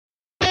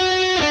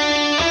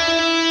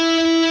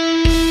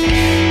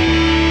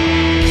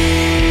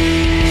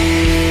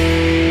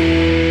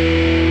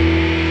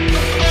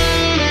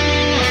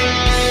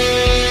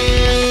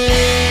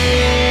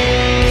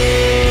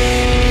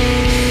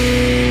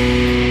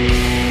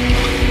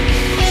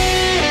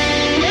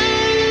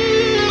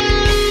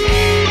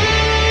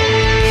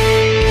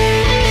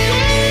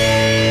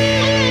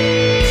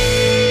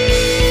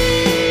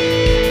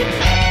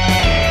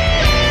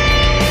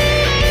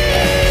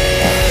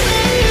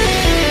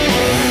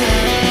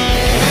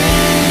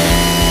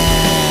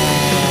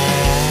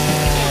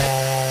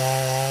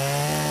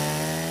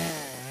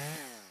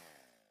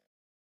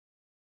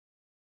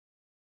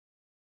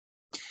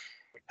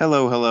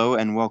Hello, hello,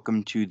 and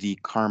welcome to the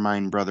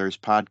Carmine Brothers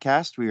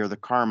podcast. We are the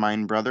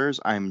Carmine Brothers.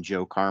 I'm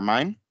Joe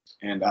Carmine,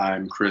 And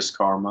I'm Chris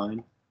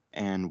Carmine.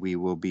 and we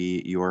will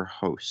be your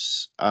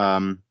hosts.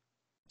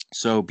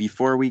 So,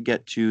 before we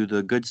get to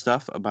the good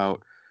stuff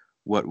about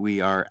what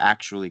we are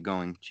actually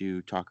going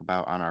to talk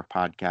about on our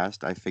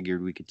podcast, I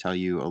figured we could tell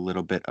you a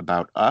little bit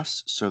about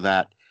us so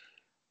that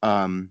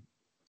um,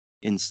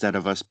 instead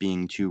of us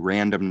being two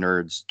random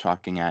nerds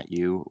talking at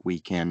you,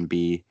 we can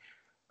be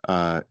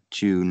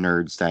two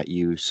nerds that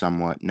you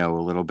somewhat know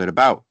a little bit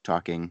about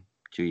talking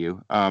to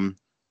you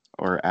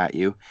or at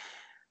you.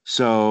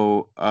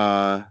 So,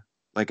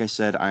 like I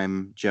said,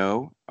 I'm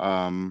Joe.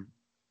 I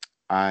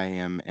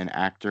am an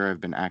actor.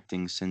 I've been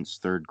acting since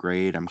third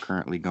grade. I'm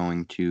currently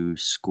going to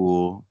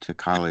school to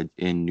college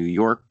in New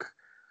York.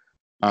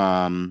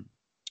 Um,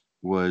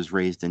 was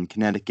raised in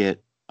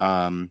Connecticut.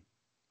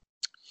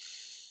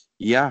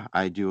 Yeah,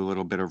 I do a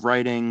little bit of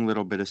writing, a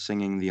little bit of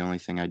singing. The only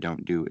thing I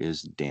don't do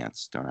is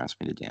dance. Don't ask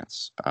me to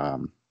dance.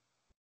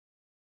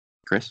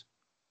 Chris?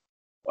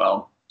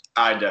 Well,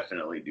 I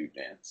definitely do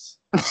dance.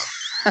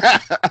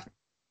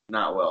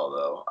 Not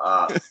well,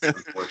 though,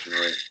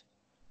 unfortunately.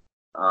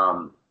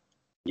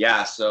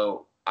 Yeah,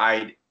 so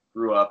I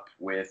grew up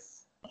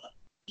with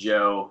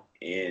Joe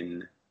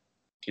in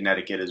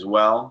Connecticut as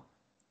well.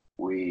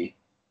 We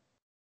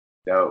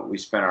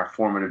spent our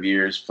formative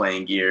years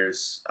playing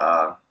Gears,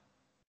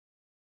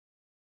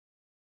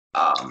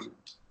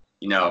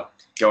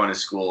 going to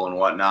school and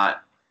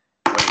whatnot.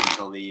 Wait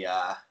until the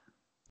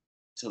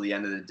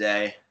end of the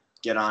day,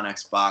 get on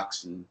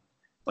Xbox and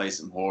play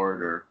some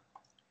Horde or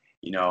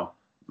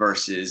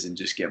versus and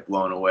just get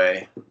blown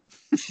away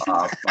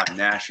by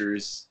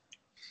Nashers.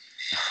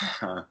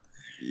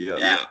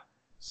 Yeah.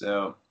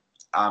 So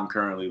I'm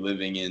currently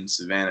living in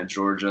Savannah,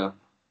 Georgia.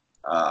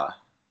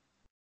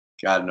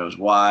 God knows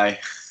why.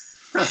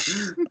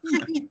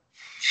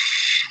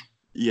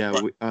 Yeah.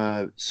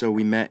 So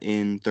we met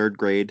in third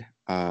grade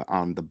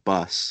on the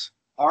bus.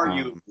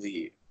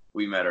 Arguably,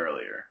 we met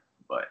earlier,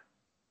 but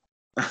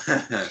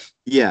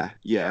Yeah.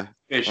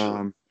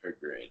 officially third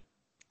grade.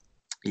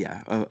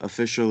 Yeah.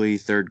 Officially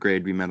third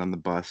grade. We met on the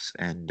bus,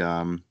 and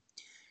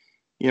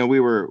we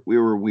were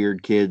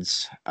weird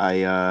kids.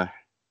 I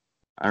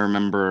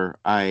remember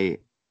I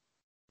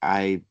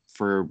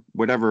for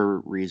whatever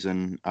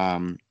reason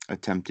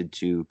attempted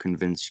to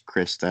convince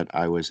Chris that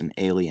I was an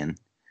alien.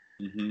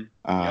 Mm-hmm.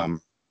 Yep.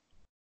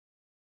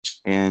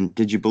 And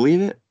did you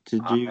believe it?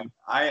 Did you?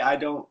 I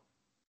don't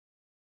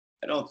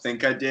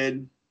think I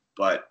did,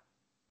 but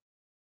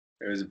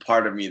there was a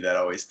part of me that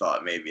always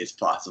thought maybe it's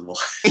possible.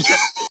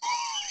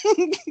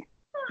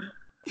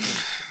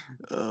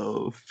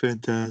 Oh,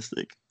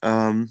 fantastic.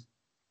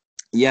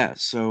 Yeah,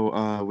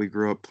 so we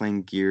grew up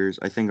playing Gears.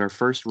 I think our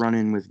first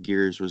run-in with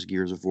Gears was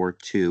Gears of War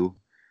 2.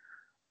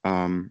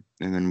 And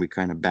then we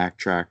kind of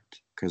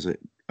backtracked because it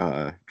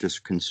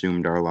just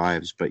consumed our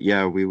lives. But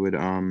yeah, we would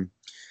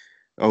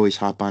always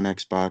hop on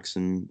Xbox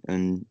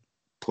and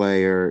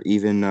play, or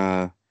even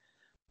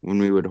when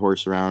we would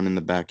horse around in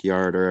the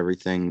backyard or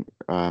everything,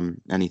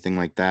 anything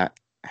like that,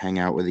 hang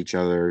out with each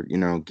other.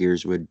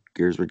 Gears would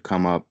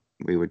come up.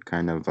 We would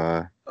kind of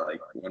like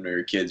when we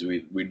were kids,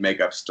 we'd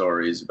make up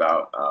stories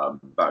about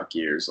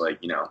Gears, like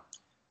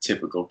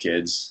typical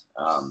kids.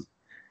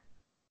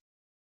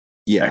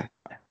 Yeah.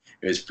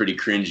 It was pretty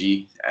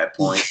cringy at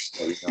points,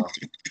 but,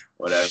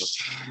 whatever.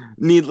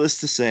 Needless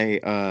to say,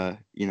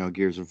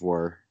 Gears of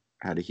War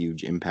had a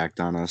huge impact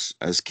on us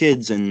as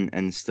kids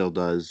and still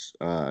does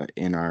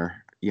in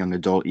our young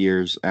adult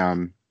years.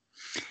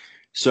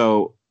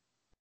 So,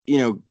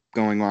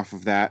 going off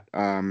of that,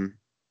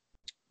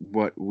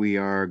 what we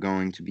are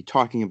going to be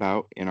talking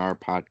about in our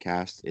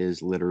podcast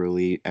is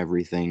literally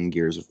everything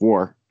Gears of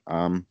War.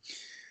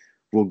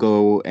 We'll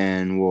go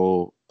and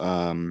we'll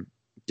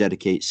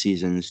dedicate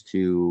seasons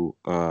to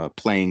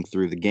playing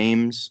through the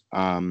games.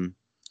 We'll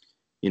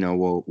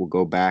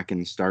go back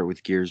and start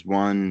with Gears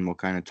 1, and we'll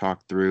kind of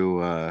talk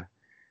through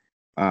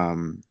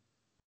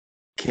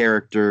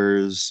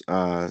characters,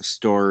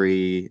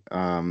 story,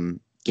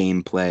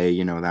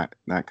 gameplay,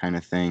 that kind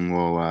of thing.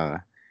 We'll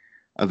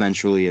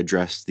eventually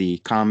address the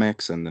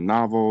comics and the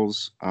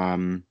novels,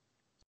 that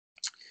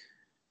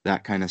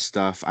kind of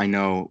stuff. I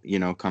know,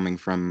 coming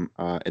from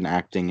an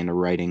acting and a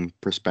writing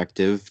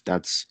perspective,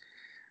 that's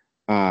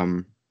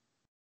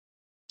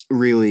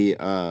really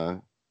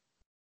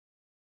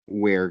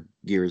where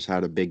Gears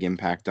had a big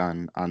impact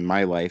on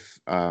my life,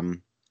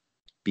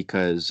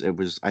 because it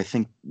was, I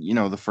think,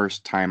 the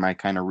first time I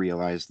kind of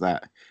realized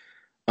that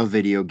a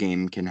video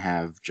game can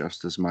have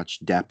just as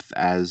much depth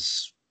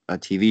as a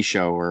TV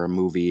show or a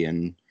movie,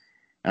 and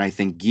I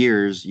think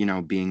Gears,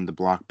 being the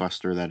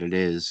blockbuster that it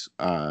is,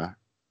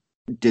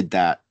 did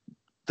that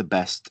the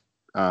best,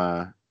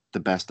 the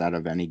best out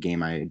of any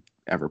game I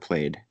ever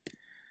played.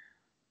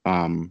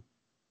 But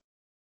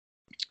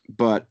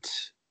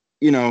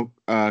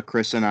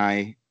Chris and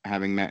I,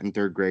 having met in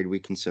third grade, we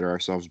consider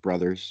ourselves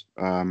brothers.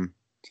 The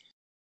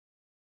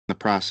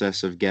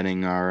process of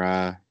getting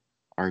our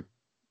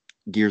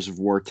Gears of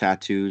War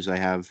tattoos. I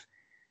have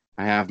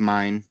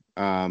mine.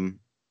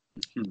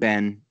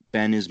 Ben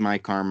is my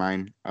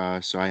Carmine.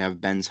 So I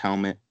have Ben's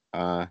helmet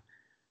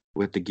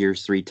with the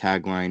Gears 3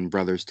 tagline,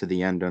 Brothers to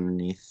the End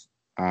underneath.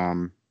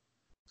 I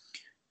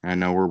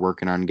know we're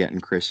working on getting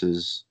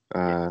Chris's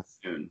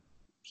Soon.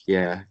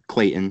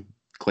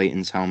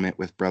 Clayton's helmet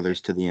with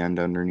Brothers to the End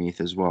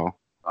underneath as well.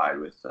 I've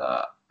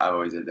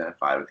always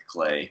identified with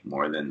Clay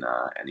more than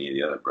any of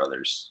the other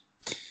brothers.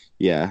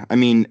 Yeah, I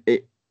mean,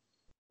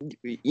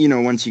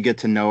 once you get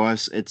to know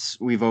us,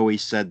 we've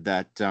always said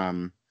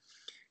that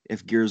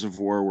if Gears of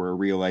War were a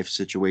real life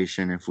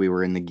situation, if we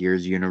were in the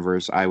Gears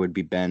universe, I would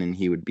be Ben and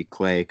he would be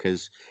Clay,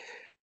 because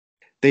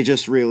they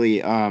just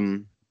really,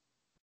 when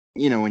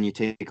you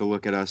take a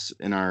look at us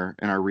in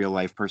our real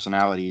life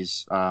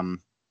personalities,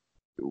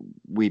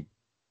 we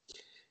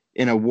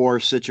in a war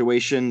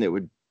situation, it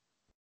would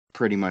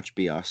pretty much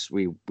be us.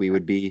 We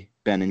would be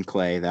Ben and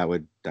Clay.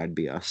 That'd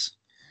be us.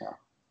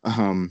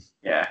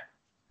 Yeah.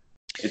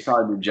 It's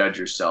hard to judge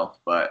yourself,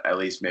 but at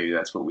least maybe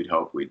that's what we'd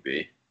hope we'd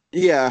be.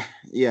 Yeah.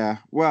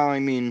 Well, I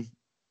mean,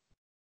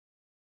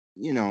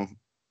 they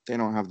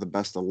don't have the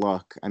best of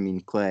luck. I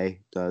mean, Clay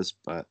does,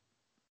 but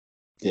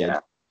yeah.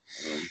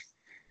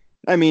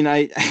 I mean,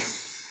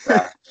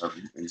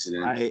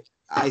 incident.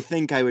 I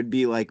think I would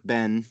be like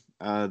Ben,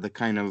 the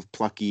kind of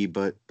plucky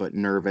but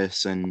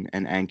nervous and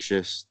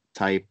anxious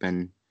type,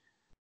 and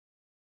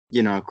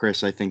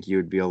Chris, I think you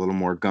would be a little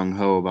more gung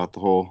ho about the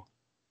whole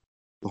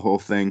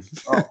thing.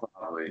 Oh,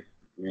 probably.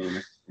 I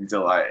mean,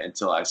 until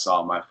I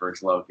saw my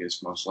first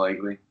locust, most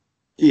likely.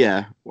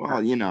 Yeah,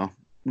 well,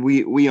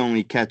 we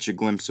only catch a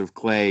glimpse of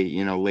Clay,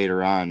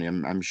 later on.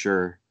 I'm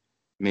sure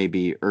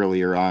maybe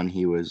earlier on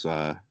he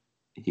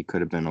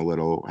could have been a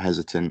little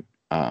hesitant.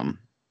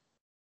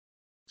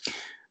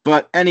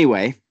 But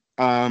anyway,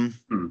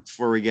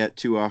 before we get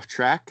too off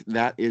track,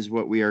 that is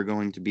what we are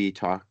going to be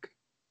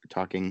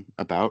talking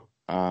about.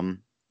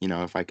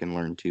 If I can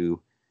learn to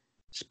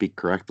speak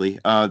correctly,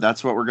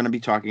 that's what we're going to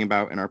be talking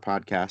about in our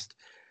podcast.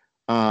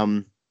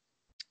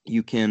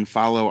 You can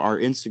follow our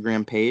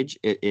Instagram page.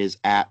 It is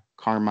at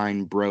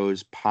Carmine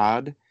Bros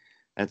Pod.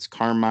 That's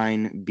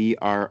Carmine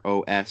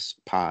BROS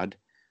Pod.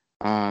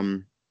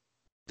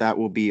 That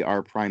will be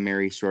our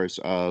primary source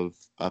of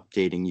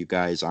updating you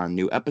guys on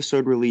new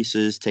episode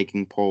releases,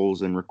 taking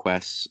polls and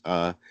requests,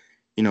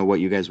 what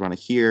you guys want to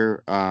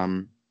hear.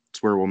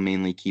 It's where we'll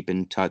mainly keep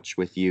in touch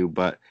with you,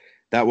 but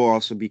that will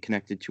also be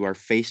connected to our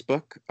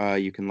Facebook.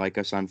 You can like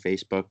us on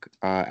Facebook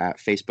at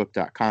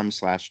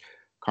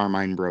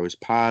facebook.com/Carmine Bros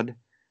Pod.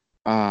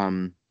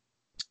 And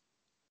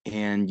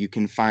you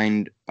can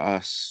find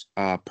us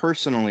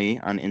personally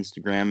on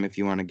Instagram if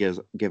you want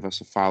to give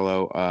us a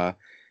follow.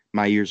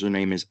 My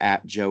username is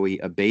at Joey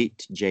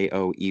Abate,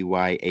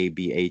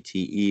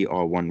 JoeyAbate,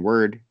 all one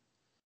word.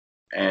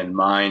 And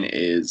mine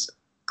is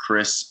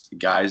Chris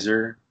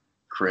Geiser,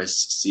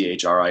 Chris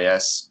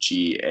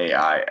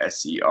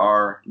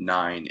CHRISGAISER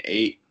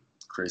 98,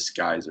 Chris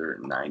Geiser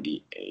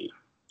 98.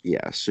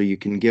 Yeah, so you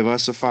can give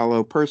us a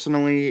follow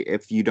personally.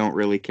 If you don't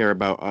really care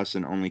about us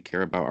and only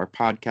care about our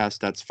podcast,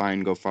 that's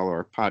fine. Go follow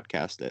our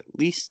podcast at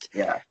least.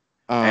 Yeah.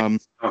 If you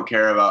don't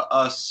care about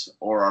us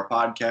or our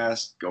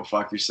podcast, go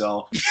fuck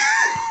yourself.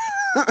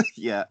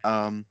 Yeah.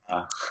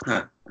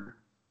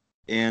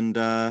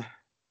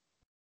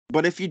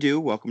 But if you do,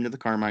 welcome to the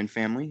Carmine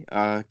family.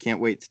 Can't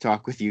wait to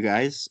talk with you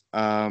guys.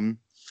 You'll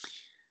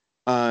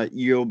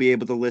be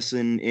able to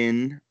listen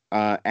in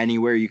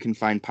anywhere you can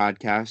find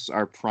podcasts.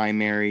 Our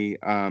primary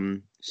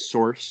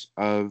source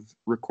of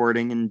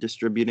recording and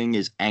distributing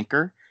is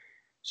Anchor.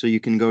 So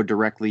you can go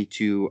directly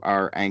to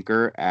our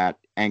Anchor at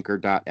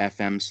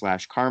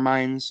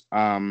anchor.fm/Carmines.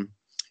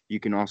 You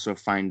can also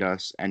find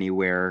us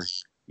anywhere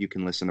you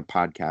can listen to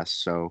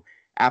podcasts. So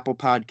Apple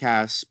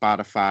Podcasts,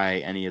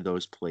 Spotify, any of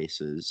those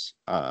places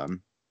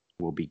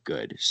will be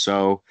good.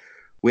 So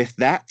with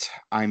that,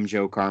 I'm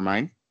Joe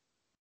Carmine.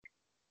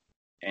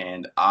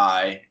 And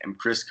I am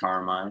Chris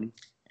Carmine.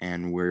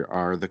 And we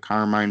are the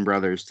Carmine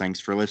Brothers. Thanks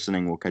for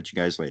listening. We'll catch you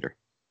guys later.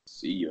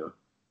 See you.